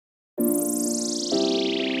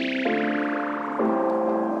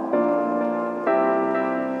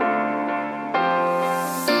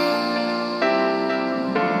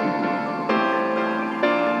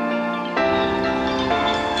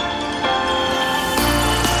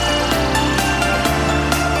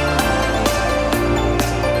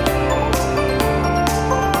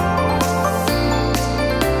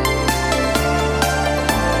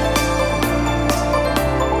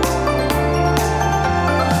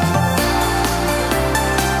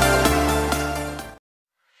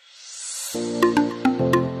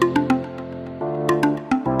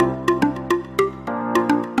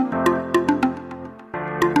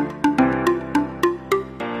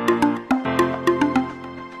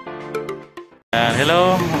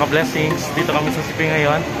Hello mga blessings, dito kami sa CPU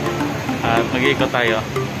ngayon at mag-iikot tayo.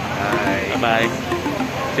 Bye. Bye.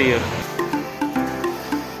 See you.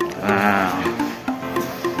 Wow.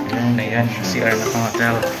 Ayan, CR na pang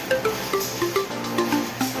hotel.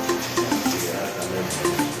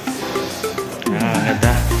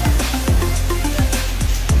 Ganda.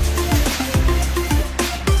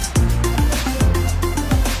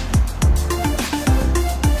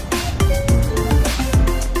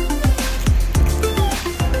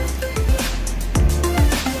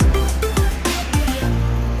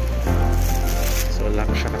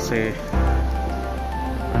 Siya kasi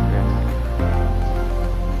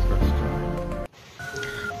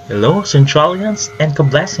hello Centralians and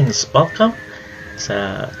ka-blessings, welcome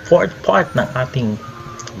sa fourth part ng ating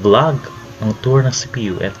vlog ng tour ng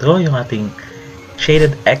CPU. Ito yung ating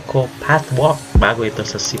shaded echo path walk bago ito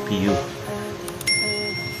sa CPU.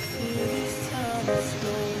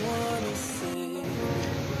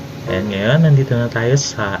 And ngayon nandito na tayo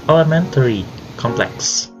sa elementary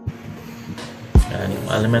complex.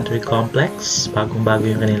 Yung elementary complex, bagong-bago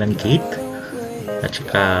yung kanilang gate. At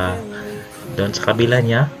saka doon sa kabila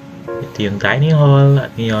niya, ito yung dining hall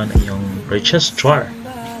at ngayon yung registrar.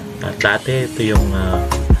 At dati ito yung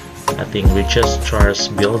ating registrar's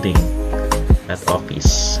building at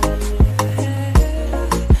office.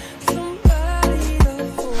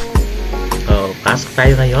 So, pasok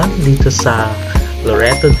tayo ngayon dito sa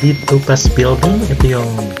Loreto D. Tupas building. Ito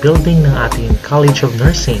yung building ng ating College of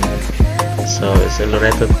Nursing. So, sa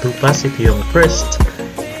Loreto Tupas, ito yung first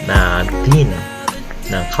na dean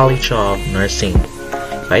ng College of Nursing.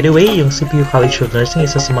 By the way, yung CPU College of Nursing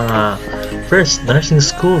isa sa mga first nursing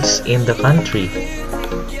schools in the country.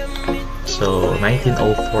 So,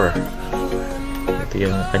 1904. Ito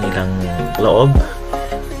yung kanilang loob.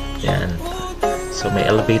 Yan. So, may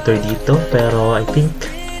elevator dito, pero I think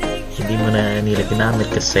hindi mo na nila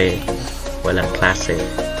ginamit kasi walang klase.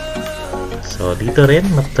 So, dito rin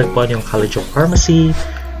matatagpuan yung College of Pharmacy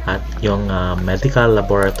at yung Medical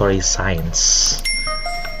Laboratory Science.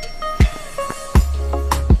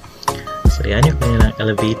 So, yan yung kanilang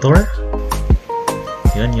elevator.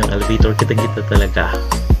 Yun, yung elevator kitang-kita talaga.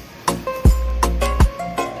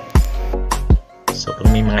 So,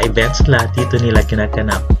 kung may mga events sila, dito nila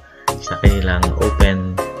kinaganap sa kanilang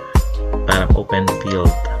parang open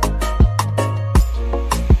field.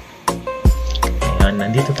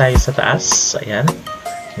 Nandito tayo sa taas. Ayan.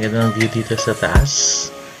 Ang ganda ng view dito sa taas.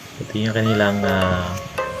 Ito yung kanilang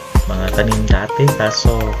mga tanim dati.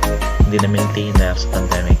 Kaso, hindi na-maintain dahil sa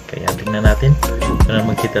pandemic. Kaya tingnan natin. Ito na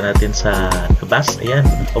magkita natin sa labas. Ayan.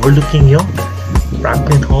 Overlooking yung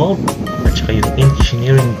Franklin Hall. At saka yung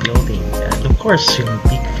engineering building. And of course, yung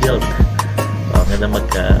big field. Ang ganda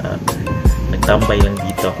nagtambay lang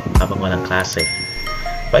dito habang walang klase.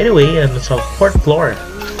 By the way, sa 4th floor,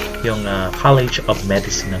 yung College of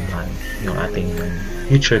Medicine naman, yung ating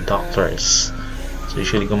future doctors. So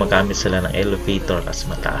usually gumagamit sila ng elevator kasi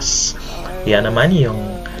mataas. Yan naman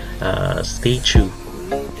yung statue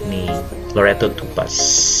ni Loreto Tupas.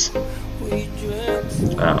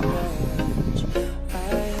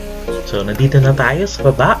 So nandito na tayo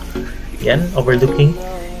sa baba. Yan, overlooking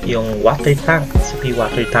yung water tank, CPU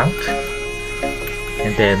water tank.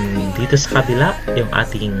 And then, dito sa kabila, yung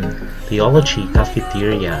ating theology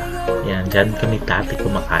cafeteria. Yan, dyan kami dati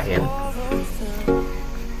kumakain.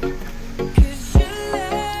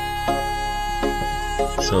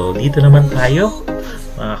 So, dito naman tayo,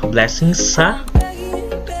 mga blessings sa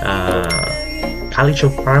College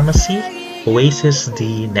of Pharmacy, Oasis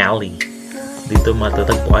de Nally. Dito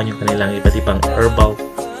matatagpuan yung kanilang iba't ibang herbal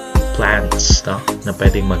plants, no, na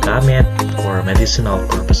pwedeng magamit for medicinal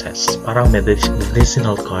purposes. Parang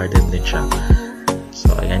medicinal garden din siya.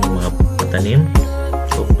 So, ayan yung mga patanim.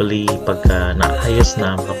 Hopefully, pagka naayos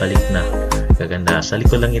na, makabalik na. Gaganda. Sa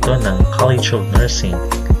likod lang ito ng College of Nursing.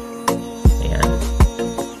 Ayan.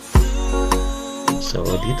 So,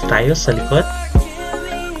 dito tayo sa likod.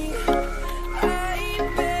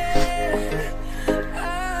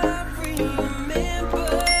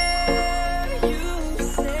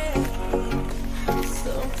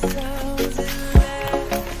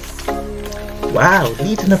 Wow!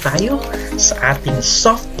 Dito na tayo sa ating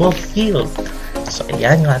softball field. So,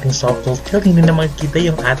 ayan yung ating softball field. Hindi na makikita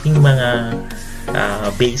yung ating mga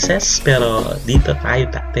bases. Pero dito tayo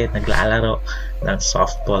dati naglalaro ng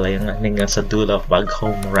softball. Ayan hanggang sa dulo pag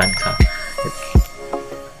home run ka.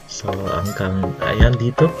 So, ayan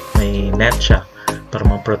dito. May net siya para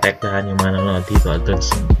maprotektahan yung mga nanonood dito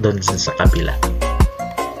doon sa kabila.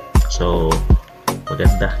 So,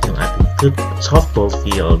 maganda yung ating softball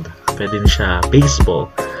field. Pwede din siya baseball.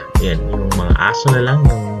 Yan, yung mga aso na lang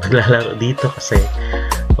yung naglalaro dito kasi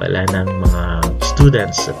wala nang mga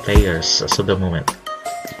students at players as of the moment.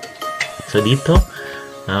 So dito,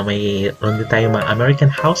 mayroon din tayo mga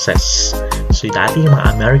American houses. So dati yung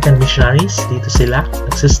mga American missionaries, dito sila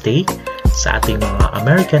nagsistay sa ating mga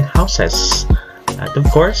American houses. At of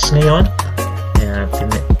course, ngayon,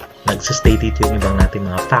 nagsistay dito yung ibang nating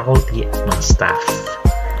mga faculty at mga staff.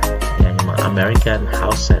 Yan yung mga American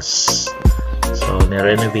houses. So,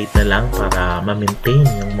 na-renovate na lang para ma-maintain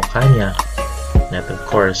yung mukha niya. At of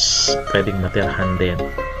course, pwedeng matirahan din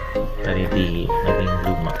para hindi naging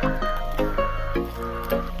luma.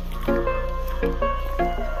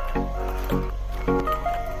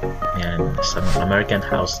 Yan, isang American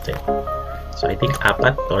house din. So, I think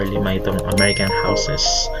 4 or 5 itong American houses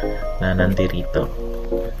na nandirito.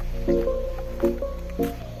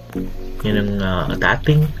 Yun yung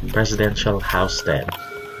dating presidential house din.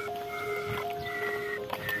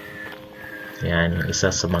 Yan, yung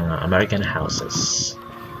isa sa mga American houses.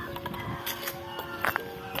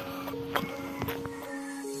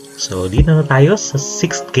 So, dito na tayo sa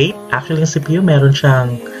 6th gate. Actually, yung CPU, meron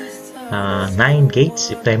siyang 9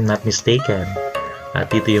 gates, if I'm not mistaken.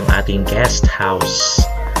 At dito yung ating guest house.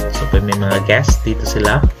 So, pag may mga guest, dito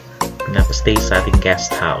sila pinapastay sa ating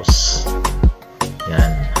guest house.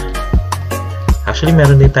 Yan. Actually,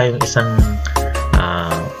 meron din tayong isang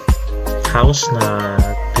house na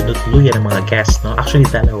tinutuluyan ng mga guests, no? Actually,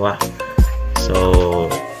 2. So,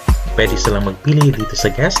 pwede silang magpili dito sa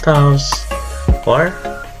guest house or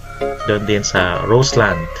doon din sa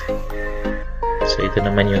Roseland. So, ito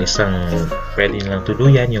naman yung isang pwede nilang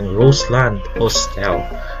tuluyan, yung Roseland Hostel.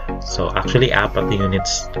 So, actually, 4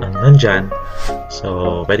 units ang nandyan.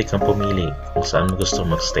 So, pwede kang pumili kung saan mo gusto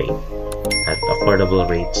magstay. At affordable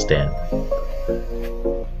rates din.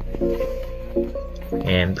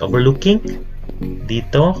 And overlooking,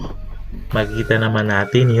 dito, makikita naman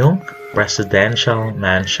natin yung presidential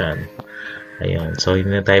mansion. Ayun. So,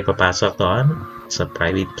 hindi na tayo papasok doon. It's a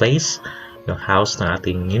private place. Yung house ng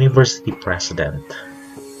ating university president.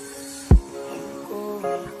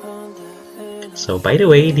 So, by the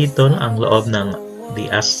way, dito ang loob ng the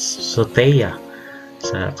azotea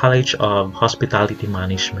sa College of Hospitality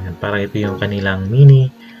Management. Parang ito yung kanilang mini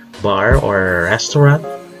bar or restaurant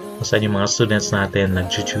kung saan yung mga students natin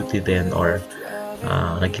nag-duty din or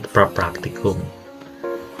nag-practicum.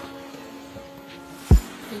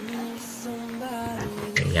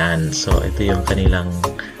 Ayan. So, ito yung kanilang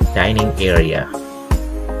dining area.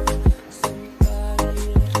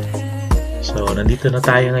 So, nandito na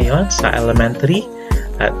tayo ngayon sa elementary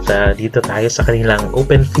at dito tayo sa kanilang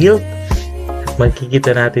open field. At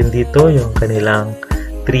magkikita natin dito yung kanilang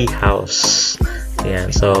tree house.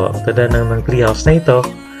 Ayan. So, ang ganda ng tree house na ito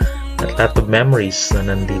at lot of memories na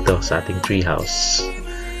nandito sa ating tree house.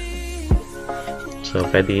 So,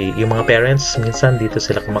 pwede yung mga parents, minsan dito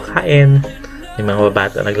sila kumakain. Yung mga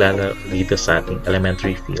bata naglalaro dito sa ating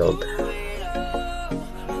elementary field.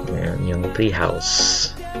 Ayan, yung tree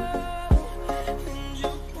house.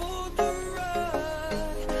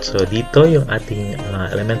 So, dito yung ating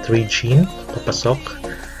elementary gym, papasok.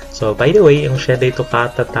 So, by the way, yung shed ito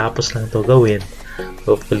katatapos lang ito gawin.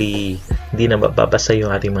 Hopefully, hindi na mababasa yung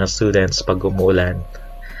ating mga students pag umulan.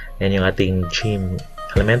 Yan yung ating gym,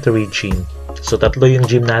 elementary gym. So, 3 yung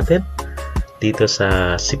gym natin dito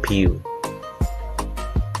sa CPU.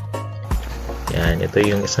 Yan, ito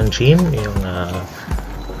yung isang gym, yung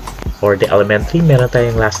for the elementary. Meron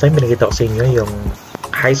tayong last time, binigita ko sa inyo yung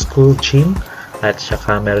high school gym at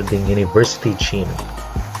saka meron ding university gym.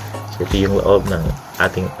 So, ito yung loob ng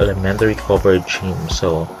ating elementary covered gym.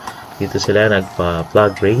 So, dito sila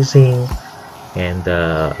nagpa-flag racing and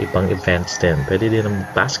ibang events din. Pwede din ng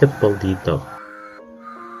basketball dito.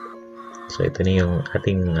 So, ito na yung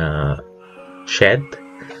ating shed.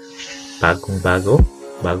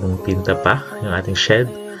 Bagong pinta pa yung ating shed.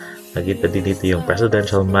 Nakita din dito yung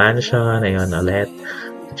presidential mansion. Ayun ulit.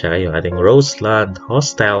 At saka yung ating Roseland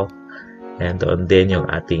Hostel. And doon din yung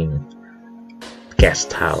ating guest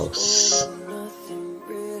house.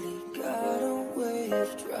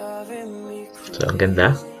 So, ang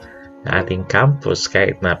ganda ng ating campus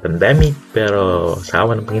kahit na pandemic, pero sa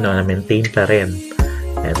awan ng Panginoon na maintain pa rin.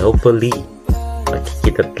 And hopefully,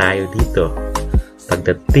 makikita tayo dito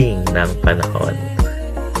pagdating ng panahon.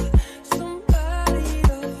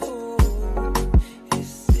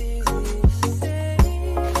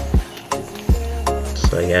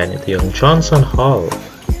 So, ayan, ito yung Johnson Hall.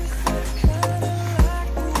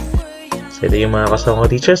 So, ito yung mga kasama ko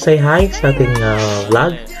teachers. Say hi sa ating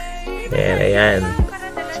vlog. And ayan.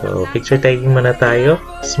 So, picture taking muna tayo.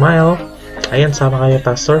 Smile. Ayan, sama kayo,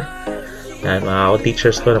 Pastor. Yan, mga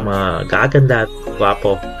ko-teachers ko na mga gaganda at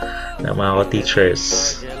gwapo na mga ko-teachers.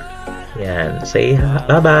 Yan, say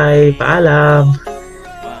bye-bye, paalam!